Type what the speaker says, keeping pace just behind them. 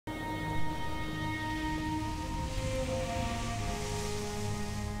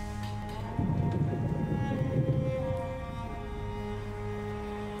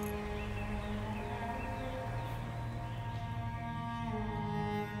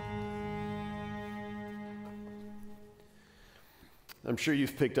I'm sure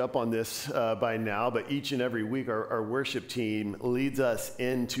you've picked up on this by now, but each and every week our worship team leads us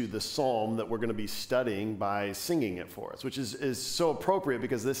into the psalm that we're going to be studying by singing it for us, which is so appropriate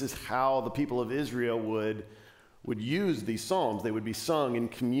because this is how the people of Israel would use these psalms. They would be sung in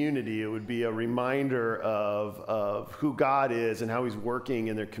community. It would be a reminder of who God is and how he's working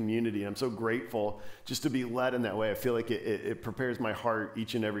in their community. And I'm so grateful just to be led in that way. I feel like it prepares my heart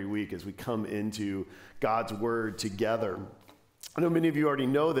each and every week as we come into God's word together. I know many of you already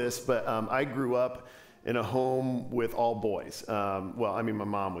know this, but I grew up in a home with all boys. Well, I mean, my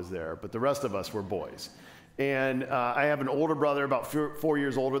mom was there, but the rest of us were boys. And I have an older brother, about 4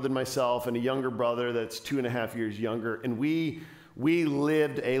 years older than myself, and a younger brother that's 2.5 years younger. And we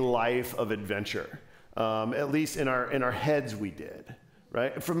lived a life of adventure. At least in our heads we did,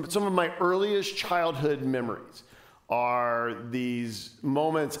 right? From some of my earliest childhood memories are these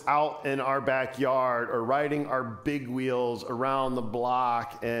moments out in our backyard or riding our big wheels around the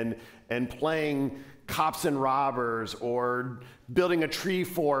block and playing cops and robbers or building a tree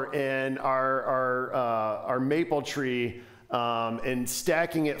fort in our maple tree and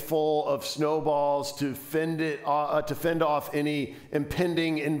stacking it full of snowballs to fend off any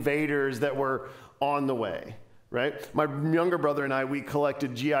impending invaders that were on the way. Right? My younger brother and I, we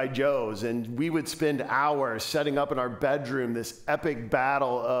collected G.I. Joes, and we would spend hours setting up in our bedroom this epic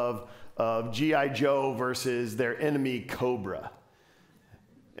battle of G.I. Joe versus their enemy, Cobra.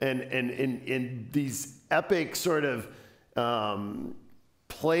 And in these epic sort of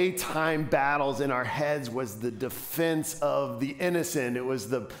playtime battles in our heads was the defense of the innocent. It was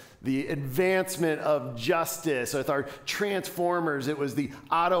the advancement of justice. With our Transformers, it was the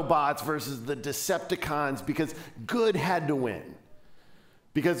Autobots versus the Decepticons, because good had to win.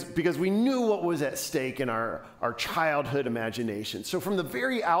 Because we knew what was at stake in our childhood imagination. So from the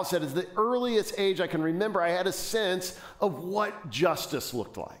very outset, as the earliest age I can remember, I had a sense of what justice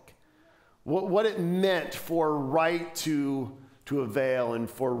looked like. What it meant for right to avail and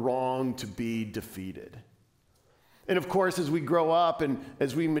for wrong to be defeated. And of course, as we grow up and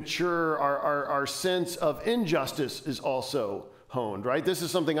as we mature, our sense of injustice is also honed, right? This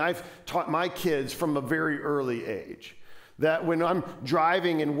is something I've taught my kids from a very early age. That when I'm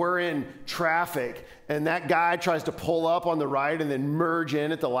driving and we're in traffic and that guy tries to pull up on the right and then merge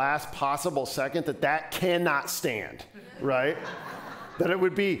in at the last possible second, that cannot stand, right? That it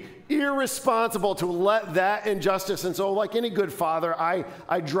would be irresponsible to let that injustice. And so like any good father,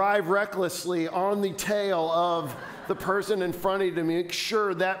 I drive recklessly on the tail of the person in front of you to make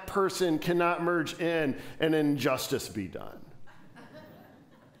sure that person cannot merge in and injustice be done.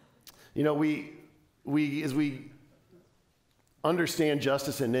 You know, as we understand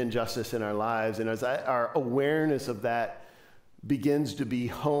justice and injustice in our lives, and as our awareness of that begins to be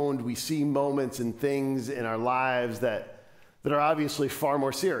honed, we see moments and things in our lives that are obviously far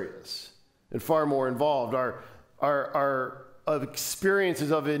more serious and far more involved. Our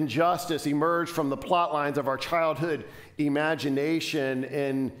experiences of injustice emerge from the plot lines of our childhood imagination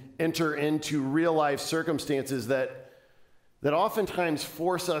and enter into real life circumstances that oftentimes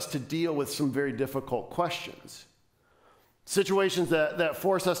force us to deal with some very difficult questions. Situations that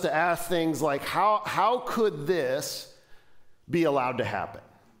force us to ask things like, how could this be allowed to happen?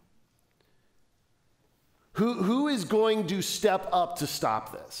 Who is going to step up to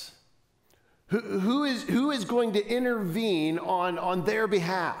stop this? Who is going to intervene on their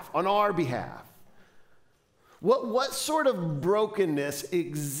behalf, on our behalf? What sort of brokenness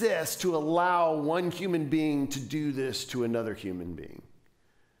exists to allow one human being to do this to another human being?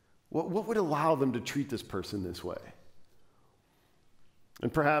 What would allow them to treat this person this way?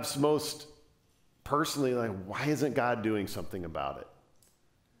 And perhaps most personally, like, why isn't God doing something about it?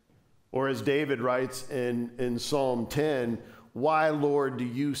 Or as David writes in Psalm 10, why, Lord, do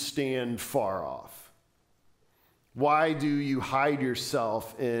you stand far off? Why do you hide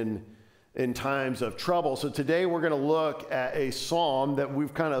yourself in times of trouble? So today we're going to look at a psalm that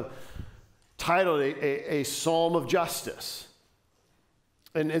we've kind of titled a psalm of justice.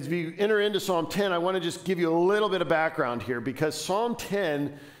 And as we enter into Psalm 10, I want to just give you a little bit of background here, because Psalm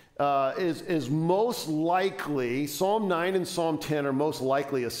 10 is most likely, Psalm 9 and Psalm 10 are most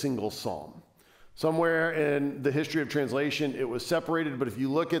likely a single psalm. Somewhere in the history of translation, it was separated, but if you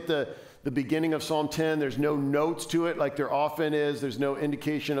look at the beginning of Psalm 10, there's no notes to it like there often is. There's no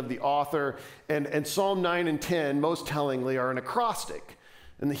indication of the author. And Psalm 9 and 10, most tellingly, are an acrostic.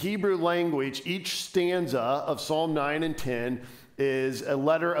 In the Hebrew language, each stanza of Psalm 9 and 10 is a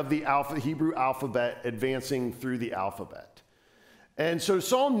letter of the Hebrew alphabet advancing through the alphabet. And so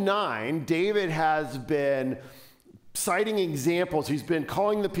Psalm 9, David has been citing examples. He's been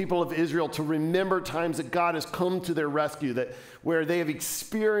calling the people of Israel to remember times that God has come to their rescue, that where they have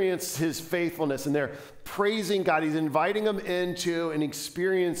experienced his faithfulness, and they're praising God. He's inviting them into an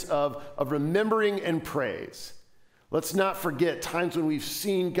experience of remembering and praise. Let's not forget times when we've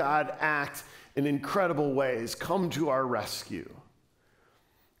seen God act in incredible ways, come to our rescue.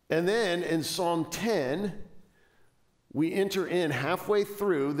 And then in Psalm 10, we enter in halfway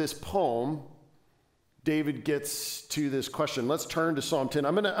through this poem. David gets to this question. Let's turn to Psalm 10.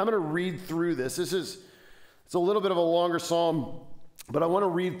 I'm gonna read through this. It's a little bit of a longer psalm, but I want to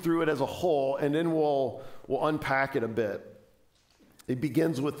read through it as a whole, and then we'll unpack it a bit. It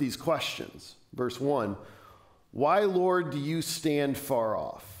begins with these questions. Verse 1, why, Lord, do you stand far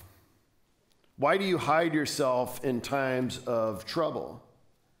off? Why do you hide yourself in times of trouble?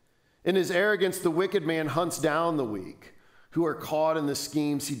 In his arrogance, the wicked man hunts down the weak, who are caught in the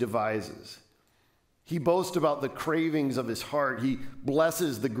schemes he devises. He boasts about the cravings of his heart. He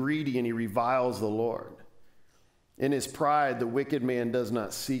blesses the greedy and he reviles the Lord. In his pride, the wicked man does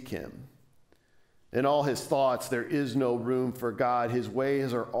not seek him. In all his thoughts, there is no room for God. His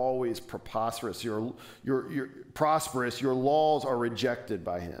ways are always prosperous. Your laws are rejected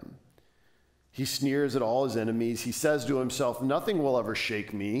by him. He sneers at all his enemies. He says to himself, nothing will ever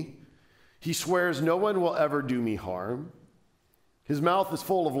shake me. He swears no one will ever do me harm. His mouth is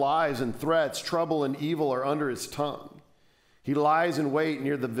full of lies and threats. Trouble and evil are under his tongue. He lies in wait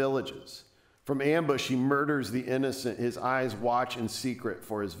near the villages. From ambush, he murders the innocent. His eyes watch in secret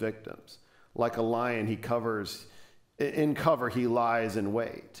for his victims. Like a lion, in cover, he lies in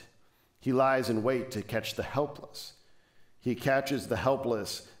wait. He lies in wait to catch the helpless. He catches the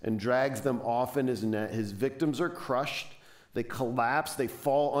helpless and drags them off in his net. His victims are crushed. They collapse. They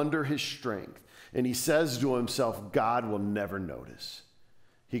fall under his strength. And he says to himself, God will never notice.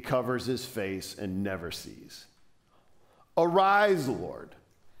 He covers his face and never sees. Arise, Lord.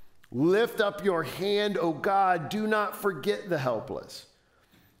 Lift up your hand, O God. Do not forget the helpless.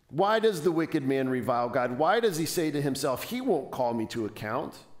 Why does the wicked man revile God? Why does he say to himself, he won't call me to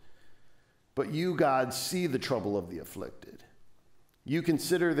account? But you, God, see the trouble of the afflicted. You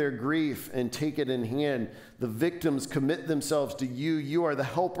consider their grief and take it in hand. The victims commit themselves to you. You are the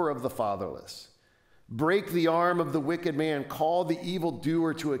helper of the fatherless. Break the arm of the wicked man. Call the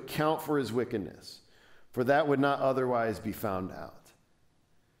evildoer to account for his wickedness, for that would not otherwise be found out.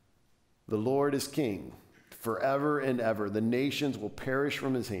 The Lord is king forever and ever. The nations will perish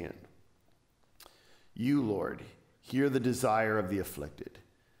from his hand. You, Lord, hear the desire of the afflicted.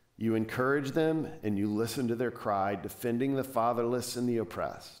 You encourage them and you listen to their cry, defending the fatherless and the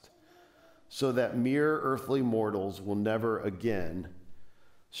oppressed, so that mere earthly mortals will never again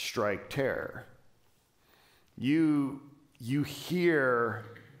strike terror. You hear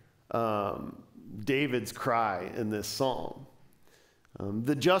David's cry in this psalm.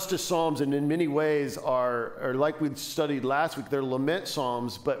 The justice psalms, and in many ways are like we studied last week, they're lament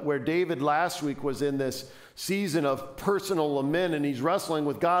psalms, but where David last week was in this season of personal lament, and he's wrestling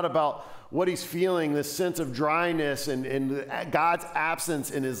with God about what he's feeling, this sense of dryness and God's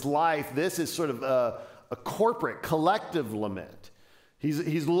absence in his life. This is sort of a corporate, collective lament.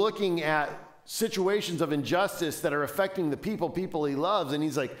 He's looking at situations of injustice that are affecting the people he loves, and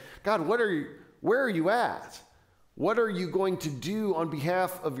he's like, God, where are you at? What are you going to do on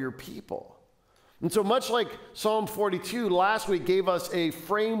behalf of your people? And so much like Psalm 42 last week gave us a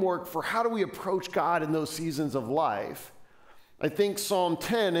framework for how do we approach God in those seasons of life, I think Psalm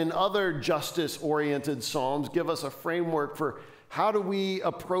 10 and other justice-oriented psalms give us a framework for how do we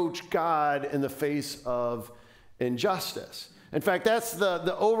approach God in the face of injustice. In fact, that's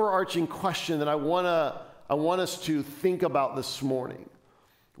the overarching question that I want us to think about this morning.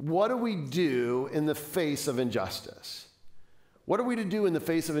 What do we do in the face of injustice? What are we to do in the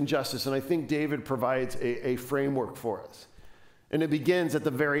face of injustice? And I think David provides a framework for us. And it begins at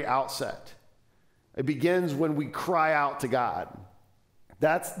the very outset. It begins when we cry out to God.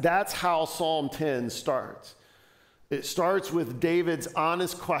 That's how Psalm 10 starts. It starts with David's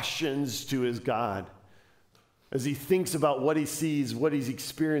honest questions to his God as he thinks about what he sees, what he's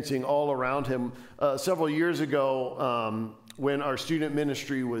experiencing all around him. Several years ago, when our student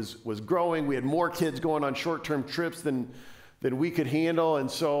ministry was growing, we had more kids going on short-term trips than we could handle. And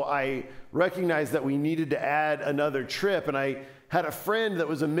so I recognized that we needed to add another trip. And I had a friend that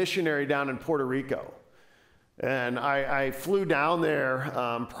was a missionary down in Puerto Rico. And I flew down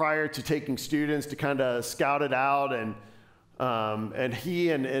there prior to taking students to kind of scout it out. And he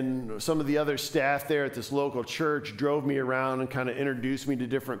and some of the other staff there at this local church drove me around and kind of introduced me to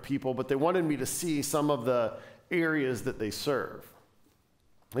different people. But they wanted me to see some of the areas that they serve.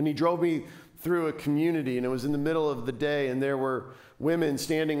 And he drove me through a community, and it was in the middle of the day, and there were women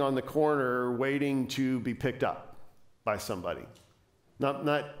standing on the corner waiting to be picked up by somebody. Not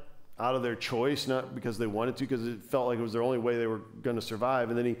out of their choice, not because they wanted to, because it felt like it was their only way they were going to survive.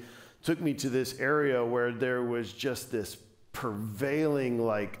 And then he took me to this area where there was just this prevailing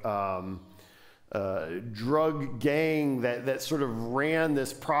drug gang that sort of ran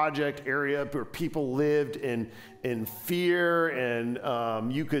this project area where people lived in fear,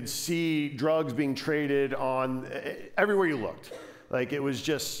 and you could see drugs being traded on everywhere you looked. Like, it was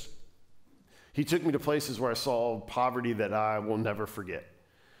just, he took me to places where I saw poverty that I will never forget.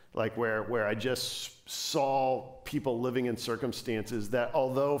 Like where I just saw people living in circumstances that,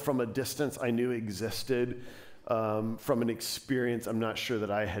 although from a distance I knew existed, from an experience I'm not sure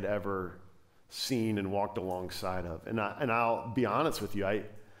that I had ever seen and walked alongside of. And I'll be honest with you,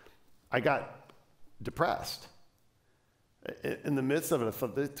 I got depressed. In the midst of it, I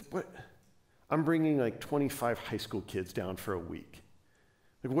thought, what? I'm bringing like 25 high school kids down for a week.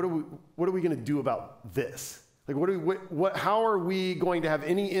 Like, what are we going to do about this? Like, how are we going to have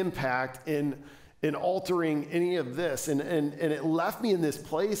any impact in altering any of this? And it left me in this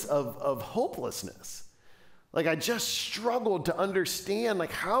place of hopelessness. Like, I just struggled to understand,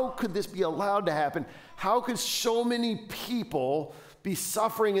 like, how could this be allowed to happen? How could so many people be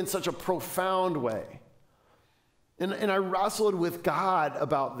suffering in such a profound way? And I wrestled with God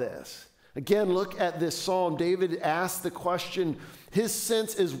about this. Again, look at this psalm. David asked the question, his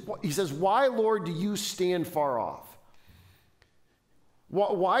sense is, he says, why, Lord, do you stand far off?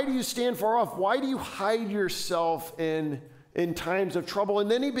 Why do you stand far off? Why do you hide yourself in times of trouble?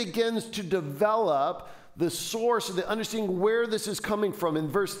 And then he begins to develop the source of the understanding where this is coming from. In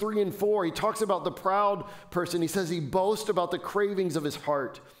verse 3 and 4, he talks about the proud person. He says he boasts about the cravings of his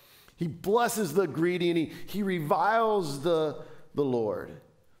heart. He blesses the greedy, and he reviles the Lord.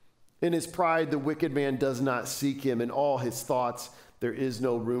 In his pride, the wicked man does not seek him. In all his thoughts, there is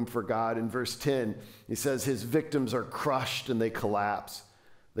no room for God. In verse 10, he says his victims are crushed and they collapse.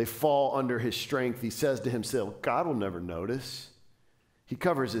 They fall under his strength. He says to himself, God will never notice. He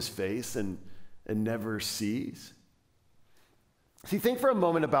covers his face and never sees. See, think for a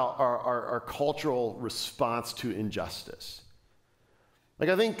moment about our cultural response to injustice. Like,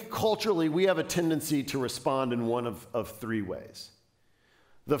 I think culturally, we have a tendency to respond in one of three ways.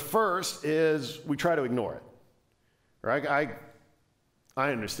 The first is we try to ignore it, right?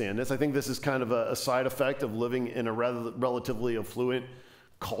 I understand this. I think this is kind of a side effect of living in a relatively affluent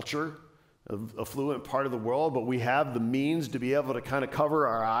culture, affluent part of the world, but we have the means to be able to kind of cover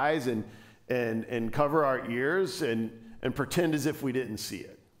our eyes and cover our ears and pretend as if we didn't see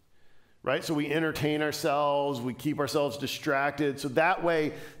it, right? So we entertain ourselves, we keep ourselves distracted, so that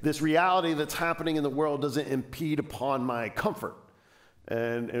way this reality that's happening in the world doesn't impede upon my comfort.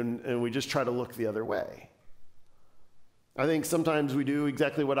 And we just try to look the other way. I think sometimes we do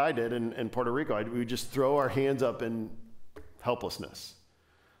exactly what I did in Puerto Rico. We just throw our hands up in helplessness.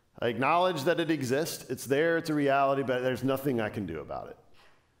 I acknowledge that it exists. It's there. It's a reality, but there's nothing I can do about it.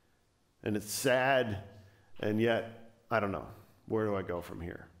 And it's sad, and yet, I don't know. Where do I go from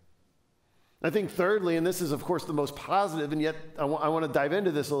here? I think thirdly, and this is, of course, the most positive, and yet I want to dive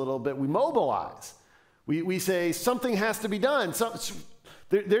into this a little bit, we mobilize. We say something has to be done.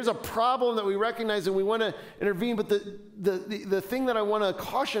 There's a problem that we recognize and we want to intervene, but the thing that I want to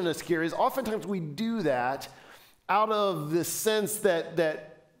caution us here is oftentimes we do that out of the sense that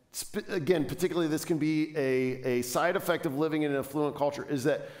again, particularly this can be a side effect of living in an affluent culture, is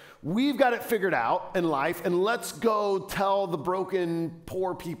that we've got it figured out in life, and let's go tell the broken,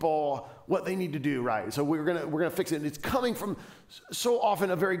 poor people what they need to do, right? So we're gonna fix it. And it's coming from so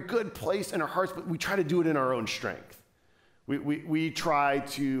often a very good place in our hearts, but we try to do it in our own strength. We try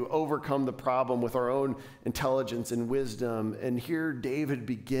to overcome the problem with our own intelligence and wisdom. And here David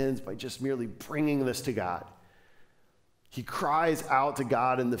begins by just merely bringing this to God. He cries out to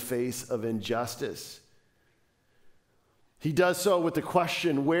God in the face of injustice. He does so with the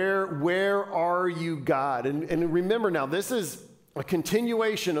question, where are you, God? And remember now, this is a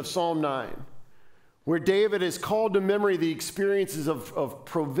continuation of Psalm 9, where David has called to memory the experiences of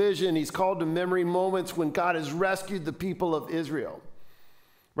provision. He's called to memory moments when God has rescued the people of Israel,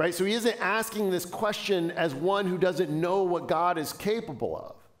 right? So he isn't asking this question as one who doesn't know what God is capable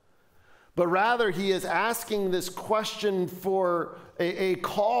of, but rather he is asking this question for a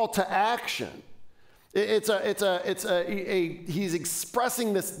call to action. He's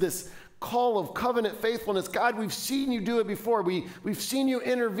expressing this call of covenant faithfulness. God, we've seen you do it before. We've seen you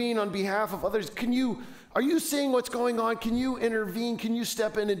intervene on behalf of others. Are you seeing what's going on? Can you intervene? Can you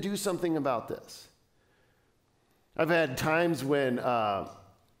step in and do something about this? I've had times when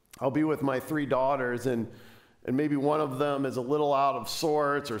I'll be with my 3 daughters, and maybe one of them is a little out of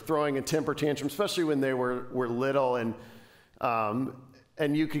sorts or throwing a temper tantrum, especially when they were little.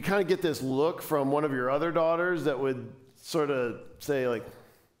 And you could kind of get this look from one of your other daughters that would sort of say, like,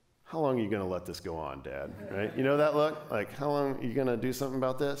 how long are you going to let this go on, Dad? Right? You know that look? Like, how long are you going to do something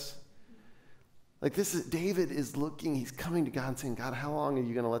about this? Like, David is looking, he's coming to God and saying, God, how long are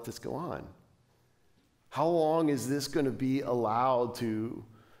you going to let this go on? How long is this going to be allowed to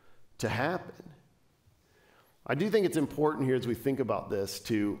happen? I do think it's important here as we think about this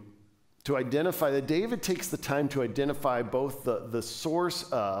to identify that David takes the time to identify both the source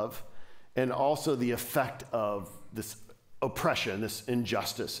of and also the effect of this oppression, this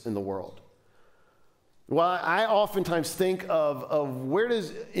injustice in the world. Well, I oftentimes think of where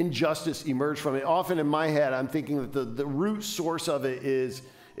does injustice emerge from? It often in my head, I'm thinking that the root source of it is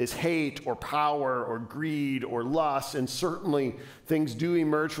hate or power or greed or lust, and certainly things do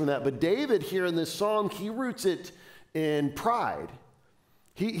emerge from that. But David here in this psalm, he roots it in pride.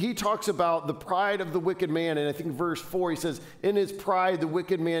 He talks about the pride of the wicked man, and I think verse 4, he says, in his pride, the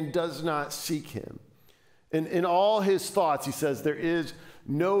wicked man does not seek him. And in all his thoughts, he says, there is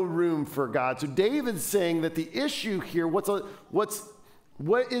no room for God. So David's saying that the issue here, what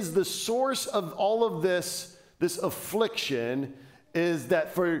is the source of all of this affliction is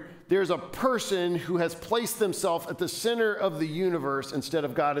that there's a person who has placed themselves at the center of the universe instead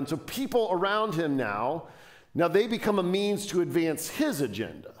of God. And so people around him now they become a means to advance his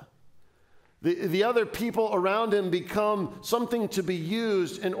agenda. The other people around him become something to be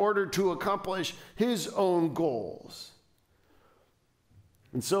used in order to accomplish his own goals.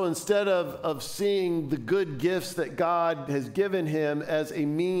 And so instead of seeing the good gifts that God has given him as a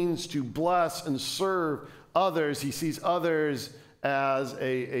means to bless and serve others, he sees others as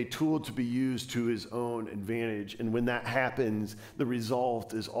a tool to be used to his own advantage. And when that happens, the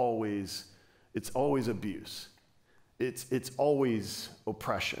result is always abuse. It's always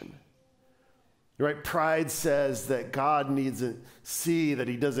oppression. Right? Pride says that God needs to see, that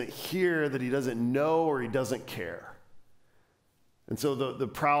he doesn't hear, that he doesn't know, or he doesn't care. And so the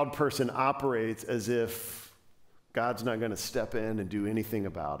proud person operates as if God's not going to step in and do anything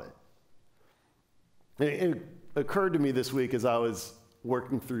about it. And it occurred to me this week as I was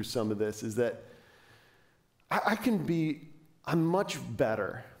working through some of this is that I'm much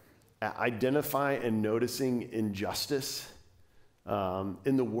better at identifying and noticing injustice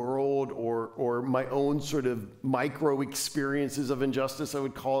in the world or my own sort of micro experiences of injustice. I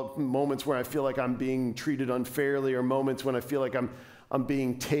would call it moments where I feel like I'm being treated unfairly, or moments when I feel like I'm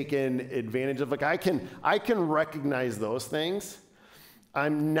being taken advantage of. Like I can recognize those things.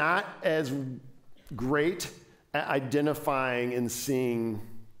 I'm not as great at identifying and seeing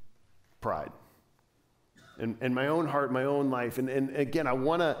pride in my own heart, my own life. And again, I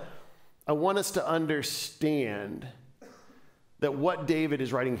want us to understand that what David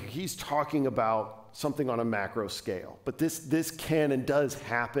is writing, he's talking about something on a macro scale. But this can and does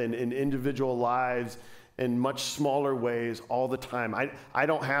happen in individual lives in much smaller ways all the time. I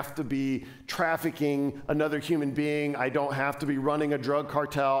don't have to be trafficking another human being. I don't have to be running a drug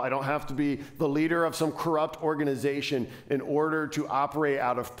cartel. I don't have to be the leader of some corrupt organization in order to operate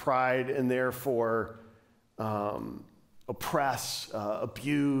out of pride and therefore oppress,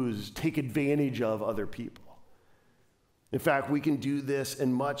 abuse, take advantage of other people. In fact, we can do this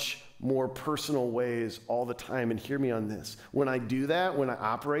in much more personal ways all the time. And hear me on this. When I do that, when I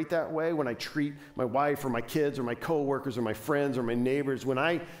operate that way, when I treat my wife or my kids or my coworkers or my friends or my neighbors, when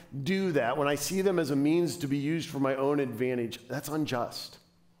I do that, when I see them as a means to be used for my own advantage, that's unjust.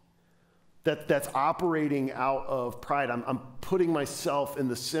 That's operating out of pride. I'm putting myself in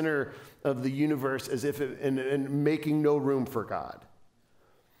the center of the universe as if and making no room for God.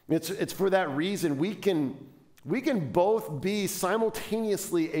 It's for that reason we can both be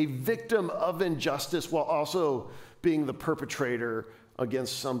simultaneously a victim of injustice while also being the perpetrator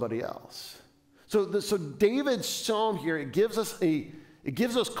against somebody else. So David's psalm here, it gives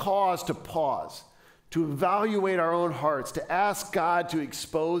us cause to pause, to evaluate our own hearts, to ask God to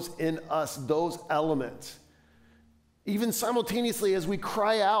expose in us those elements, even simultaneously as we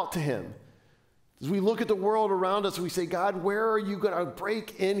cry out to him. As we look at the world around us, we say, God, where are you going to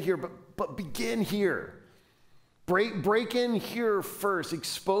break in here? But begin here. Break in here first.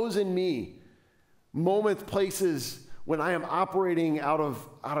 Expose in me moments, places when I am operating out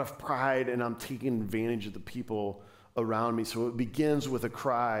of pride and I'm taking advantage of the people around me. So it begins with a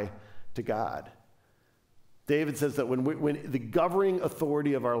cry to God. David says that when the governing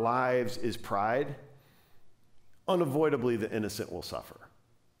authority of our lives is pride, unavoidably the innocent will suffer.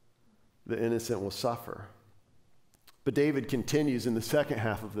 The innocent will suffer. But David continues in the second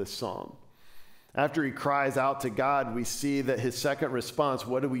half of this psalm. After he cries out to God, we see that his second response,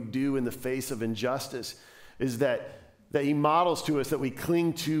 what do we do in the face of injustice, is that he models to us that we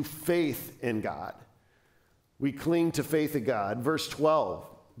cling to faith in God. We cling to faith in God. Verse 12,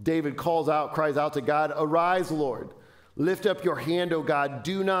 David cries out to God, "Arise, Lord. Lift up your hand, O God.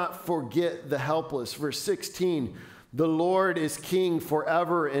 Do not forget the helpless." Verse 16, "The Lord is king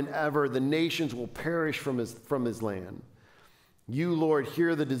forever and ever. The nations will perish from his land. You, Lord,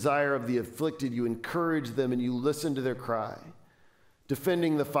 hear the desire of the afflicted. You encourage them and you listen to their cry,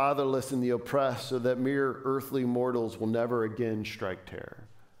 defending the fatherless and the oppressed so that mere earthly mortals will never again strike terror."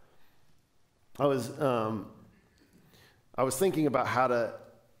 I was thinking about how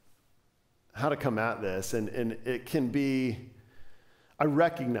to come at this, and it can be, I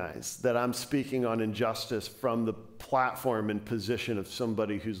recognize that I'm speaking on injustice from the platform and position of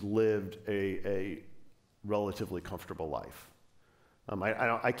somebody who's lived a relatively comfortable life.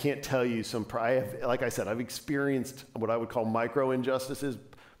 I can't tell you like I said, I've experienced what I would call micro injustices,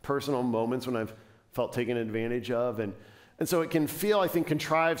 personal moments when I've felt taken advantage of. And so it can feel, I think,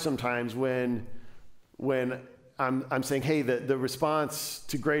 contrived sometimes when I'm saying, hey, the response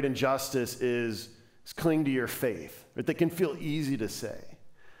to great injustice is cling to your faith. That can feel easy to say.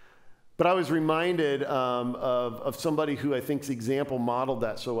 But I was reminded of somebody who I think's example modeled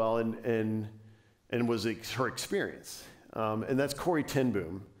that so well and was her experience. And that's Corrie ten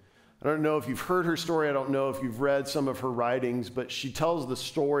Boom. I don't know if you've heard her story. I don't know if you've read some of her writings, but she tells the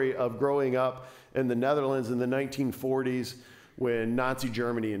story of growing up in the Netherlands in the 1940s when Nazi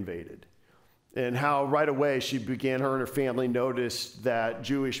Germany invaded. And how right away her and her family noticed that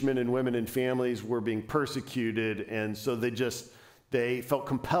Jewish men and women and families were being persecuted, and so they felt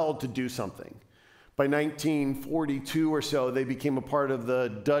compelled to do something. By 1942 or so, they became a part of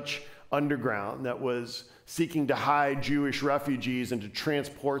the Dutch underground that was seeking to hide Jewish refugees and to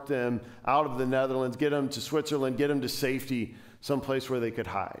transport them out of the Netherlands, get them to Switzerland, get them to safety, someplace where they could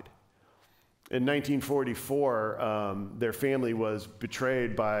hide. In 1944, their family was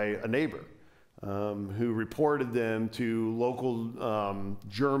betrayed by a neighbor who reported them to local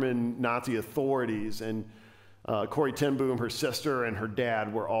German Nazi authorities. And Corrie ten Boom, her sister, and her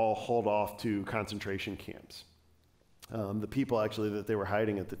dad were all hauled off to concentration camps. The people actually that they were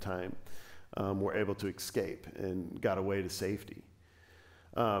hiding at the time were able to escape and got away to safety.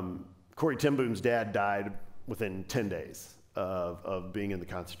 Corrie ten Boom's dad died within 10 days of being in the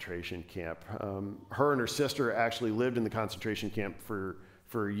concentration camp. Her and her sister actually lived in the concentration camp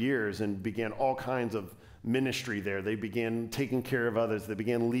for years and began all kinds of ministry there. They began taking care of others. They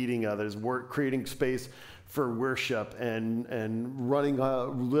began leading others, creating space for worship and running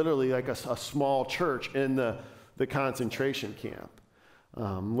literally like a small church in the concentration camp.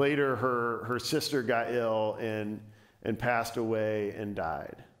 Later, her sister got ill and passed away and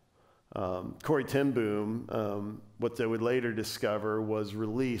died. Corrie ten Boom, what they would later discover, was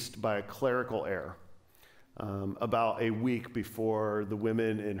released by a clerical error about a week before the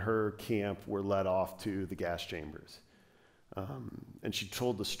women in her camp were led off to the gas chambers. And she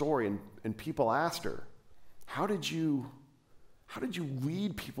told the story, and people asked her, how did you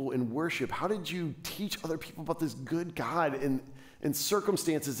lead people in worship? How did you teach other people about this good God in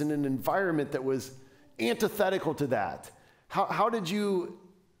circumstances, in an environment that was antithetical to that? How did you...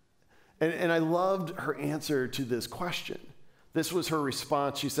 And I loved her answer to this question. This was her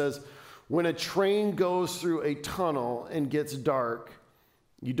response. She says, when a train goes through a tunnel and gets dark,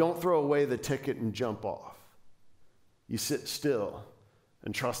 you don't throw away the ticket and jump off. You sit still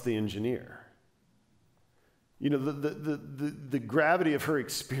and trust the engineer. You know, the gravity of her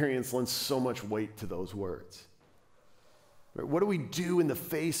experience lends so much weight to those words. What do we do in the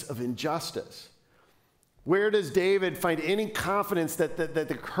face of injustice? Where does David find any confidence that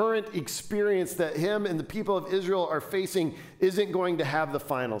the current experience that him and the people of Israel are facing isn't going to have the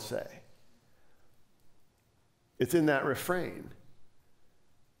final say? It's in that refrain.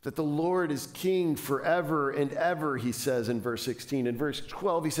 That the Lord is king forever and ever, he says in verse 16. In verse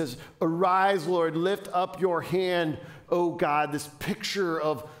 12, he says, arise, Lord, lift up your hand, O God. This picture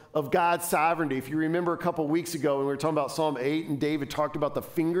of God's sovereignty. If you remember a couple weeks ago when we were talking about Psalm 8 and David talked about the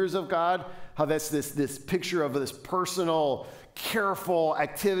fingers of God, how that's this picture of this personal, careful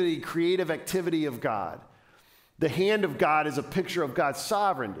activity, creative activity of God. The hand of God is a picture of God's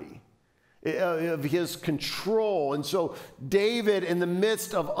sovereignty, of his control. And so David, in the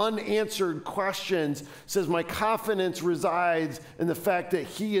midst of unanswered questions, says, my confidence resides in the fact that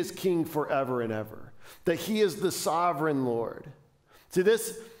he is king forever and ever, that he is the sovereign Lord. So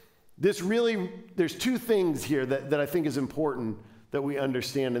this really, there's two things here that I think is important that we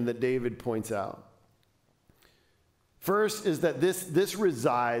understand and that David points out. First is that this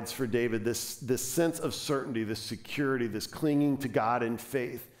resides for David, this sense of certainty, this security, this clinging to God in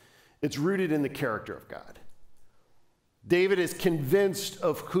faith. It's rooted in the character of God. David is convinced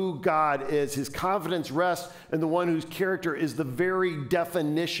of who God is. His confidence rests in the one whose character is the very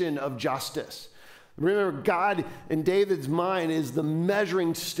definition of justice. Remember, God in David's mind is the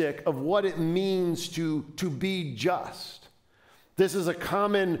measuring stick of what it means to be just. This is a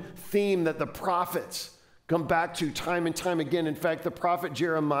common theme that the prophets come back to time and time again. In fact, the prophet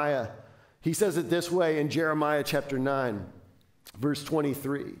Jeremiah, he says it this way in Jeremiah chapter 9, verse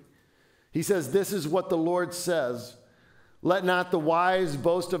 23. He says, "This is what the Lord says. Let not the wise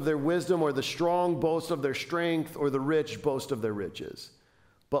boast of their wisdom, or the strong boast of their strength, or the rich boast of their riches.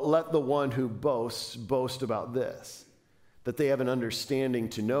 But let the one who boasts boast about this, that they have an understanding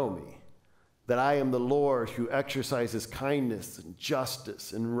to know me, that I am the Lord who exercises kindness and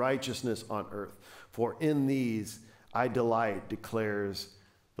justice and righteousness on earth. For in these I delight, declares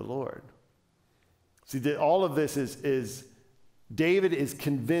the Lord." See, all of this is David is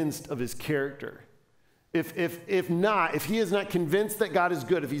convinced of his character. If he is not convinced that God is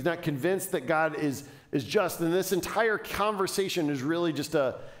good, if he's not convinced that God is just, then this entire conversation is really just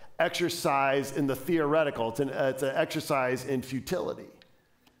an exercise in the theoretical. It's an exercise in futility.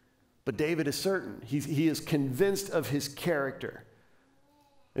 But David is certain. He is convinced of his character.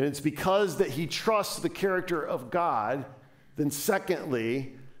 And it's because that he trusts the character of God, then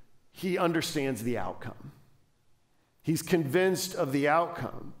secondly, he understands the outcome. He's convinced of the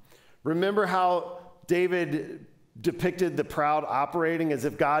outcome. Remember how David depicted the proud operating as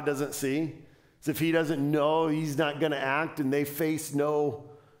if God doesn't see, as if he doesn't know, he's not going to act, and they face no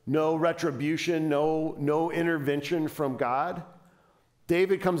retribution, no intervention from God.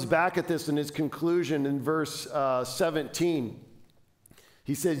 David comes back at this in his conclusion in verse 17.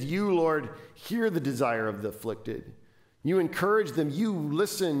 He says, "You, Lord, hear the desire of the afflicted. You encourage them. You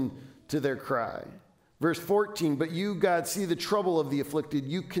listen to their cry." Verse 14, "But you, God, see the trouble of the afflicted.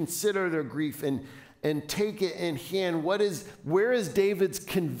 You consider their grief and take it in hand." Where is David's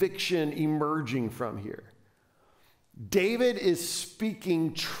conviction emerging from here? David is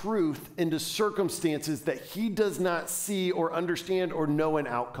speaking truth into circumstances that he does not see or understand or know an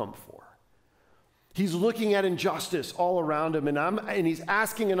outcome for. He's looking at injustice all around him, and he's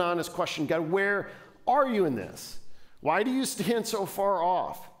asking an honest question. God, where are you in this? Why do you stand so far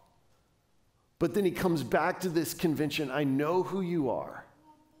off? But then he comes back to this conviction: I know who you are,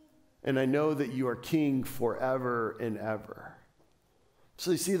 and I know that you are king forever and ever.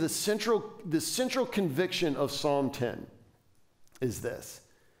 So you see, the central conviction of Psalm 10 is this,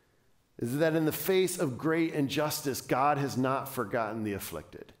 is that in the face of great injustice, God has not forgotten the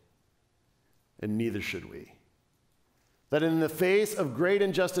afflicted, and neither should we. That in the face of great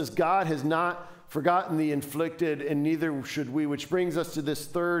injustice, God has not forgotten the afflicted, and neither should we, which brings us to this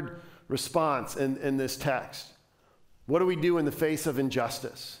third response in this text. What do we do in the face of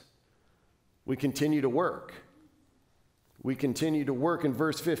injustice? We continue to work. We continue to work. In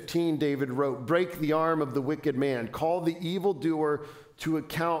verse 15, David wrote, "Break the arm of the wicked man. Call the evildoer to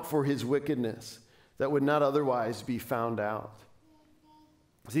account for his wickedness that would not otherwise be found out."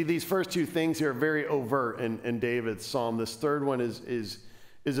 See, these first two things here are very overt in David's psalm. This third one is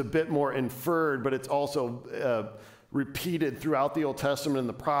a bit more inferred, but it's also repeated throughout the Old Testament and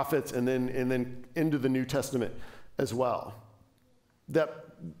the prophets, and then into the New Testament as well. That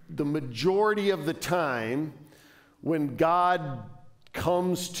the majority of the time, when God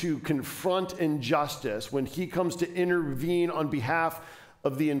comes to confront injustice, when he comes to intervene on behalf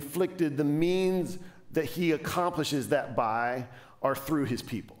of the inflicted, the means that he accomplishes that by are through his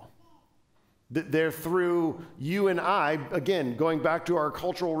people. They're through you and I, again, going back to our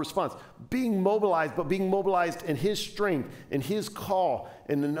cultural response, being mobilized, but being mobilized in his strength, in his call,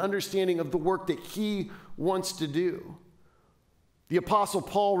 and an understanding of the work that he wants to do. The Apostle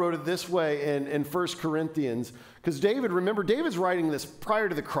Paul wrote it this way in 1 Corinthians, because David's writing this prior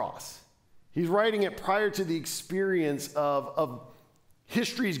to the cross. He's writing it prior to the experience of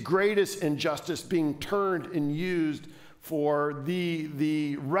history's greatest injustice being turned and used for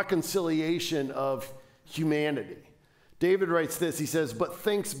the reconciliation of humanity. David writes this, he says, "But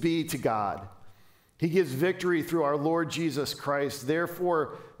thanks be to God. He gives victory through our Lord Jesus Christ.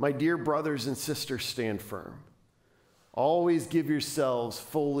 Therefore, my dear brothers and sisters, stand firm. Always give yourselves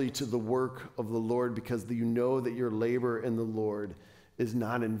fully to the work of the Lord, because you know that your labor in the Lord is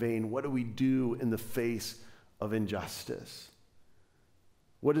not in vain." What do we do in the face of injustice?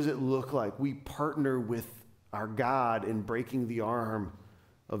 What does it look like? We partner with our God in breaking the arm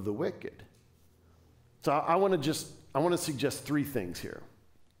of the wicked. So I want to suggest three things here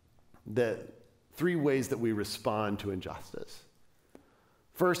that 3 ways that we respond to injustice.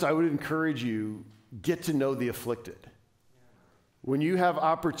 First, I would encourage you, get to know the afflicted. When you have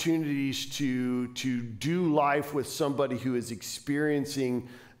opportunities to do life with somebody who is experiencing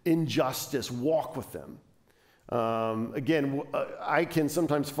injustice, walk with them. Again, I can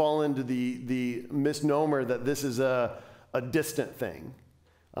sometimes fall into the misnomer that this is a distant thing.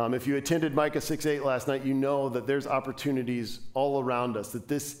 If you attended Micah 6:8 last night, you know that there's opportunities all around us, that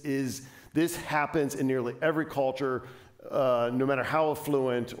this happens in nearly every culture, no matter how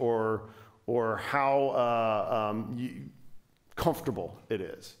affluent or how comfortable it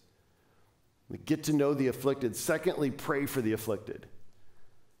is. Get to know the afflicted. Secondly, pray for the afflicted.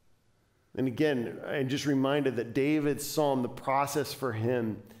 And again, I'm just reminded that David's psalm, the process for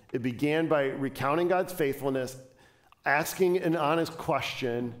him, it began by recounting God's faithfulness, asking an honest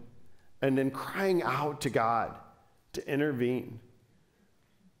question, and then crying out to God to intervene.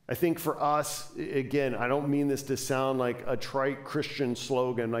 I think for us, again, I don't mean this to sound like a trite Christian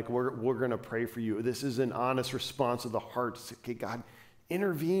slogan, like we're going to pray for you. This is an honest response of the heart to say, okay, God,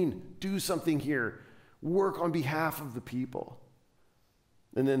 intervene, do something here, work on behalf of the people.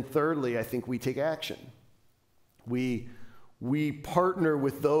 And then thirdly, I think we take action. We partner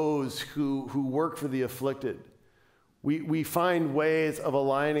with those who work for the afflicted. We find ways of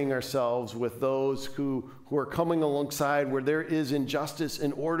aligning ourselves with those who are coming alongside where there is injustice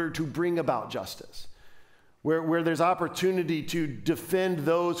in order to bring about justice. Where there's opportunity to defend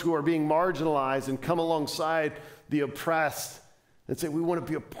those who are being marginalized and come alongside the oppressed and say, we want to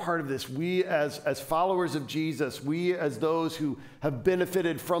be a part of this. We as followers of Jesus, we as those who have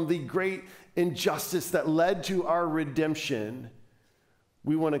benefited from the great injustice that led to our redemption,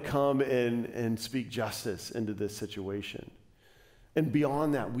 we want to come and speak justice into this situation. And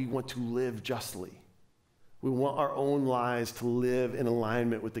beyond that, we want to live justly. We want our own lives to live in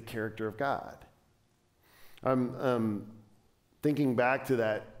alignment with the character of God. I'm thinking back to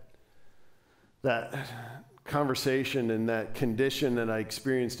that conversation and that condition that I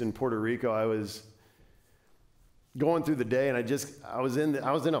experienced in Puerto Rico. I was going through the day and I was in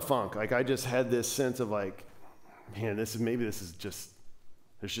a funk. Like I just had this sense of like, man, there's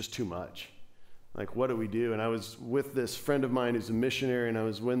just too much. Like, what do we do? And I was with this friend of mine who's a missionary, and I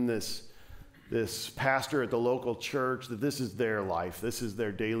was with this pastor at the local church, that this is their life. This is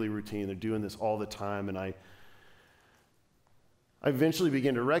their daily routine. They're doing this all the time. And I eventually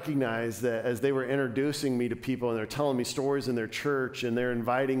began to recognize that as they were introducing me to people and they're telling me stories in their church and they're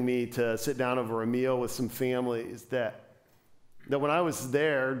inviting me to sit down over a meal with some families, that when I was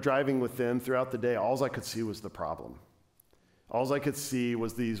there driving with them throughout the day, all I could see was the problem. All I could see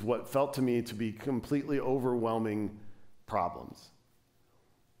was these, what felt to me to be completely overwhelming problems.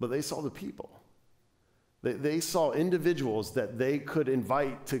 But they saw the people. They saw individuals that they could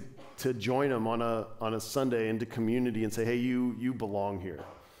invite to join them on a Sunday into community and say, hey, you belong here.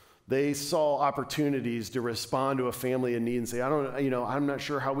 They saw opportunities to respond to a family in need and say, I'm not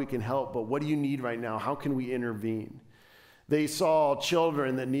sure how we can help, but what do you need right now? How can we intervene? They saw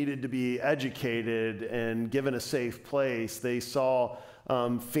children that needed to be educated and given a safe place. They saw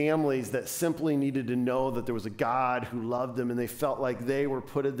families that simply needed to know that there was a God who loved them, and they felt like they were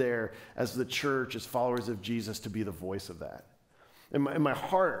put there as the church, as followers of Jesus, to be the voice of that. And my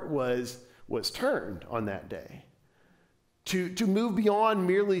heart was turned on that day to move beyond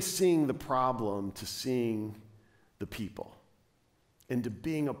merely seeing the problem to seeing the people and to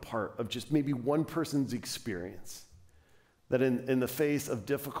being a part of just maybe one person's experience. That in the face of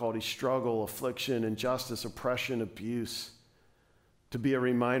difficulty, struggle, affliction, injustice, oppression, abuse, to be a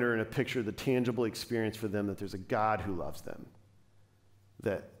reminder and a picture of the tangible experience for them that there's a God who loves them,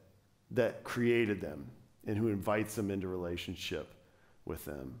 that created them, and who invites them into relationship with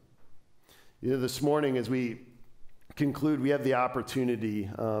them. This morning as we conclude, we have the opportunity,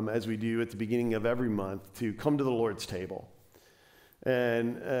 as we do at the beginning of every month, to come to the Lord's table.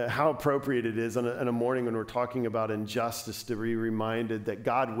 And how appropriate it is on a morning when we're talking about injustice to be reminded that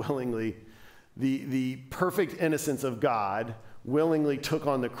God willingly, the perfect innocence of God, willingly took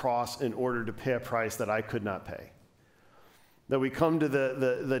on the cross in order to pay a price that I could not pay. That we come to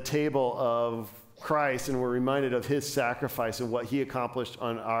the table of Christ and we're reminded of his sacrifice and what he accomplished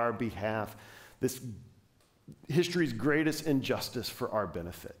on our behalf. This history's greatest injustice for our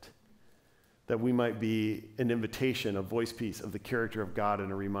benefit. That we might be an invitation, a voice piece of the character of God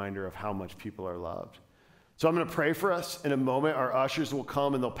and a reminder of how much people are loved. So I'm going to pray for us. In a moment, our ushers will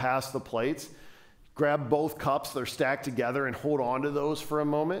come and they'll pass the plates. Grab both cups, they're stacked together, and hold on to those for a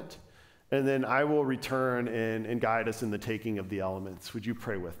moment. And then I will return and guide us in the taking of the elements. Would you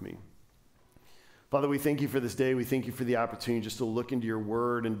pray with me? Father, we thank you for this day. We thank you for the opportunity just to look into your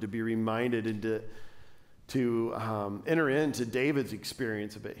word and to be reminded and to enter into David's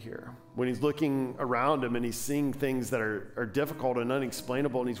experience a bit here. When he's looking around him and he's seeing things that are difficult and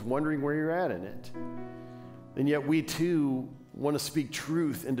unexplainable, and he's wondering where you're at in it. And yet we too want to speak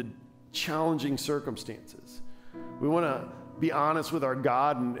truth into challenging circumstances. We want to be honest with our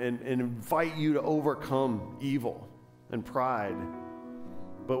God and invite you to overcome evil and pride.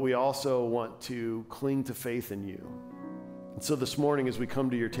 But we also want to cling to faith in you. And so this morning as we come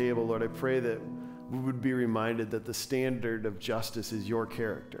to your table, Lord, I pray that we would be reminded that the standard of justice is your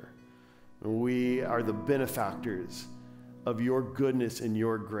character. And we are the benefactors of your goodness and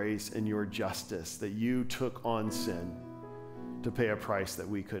your grace and your justice, that you took on sin to pay a price that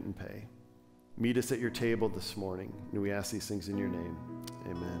we couldn't pay. Meet us at your table this morning, and we ask these things in your name.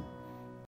 Amen.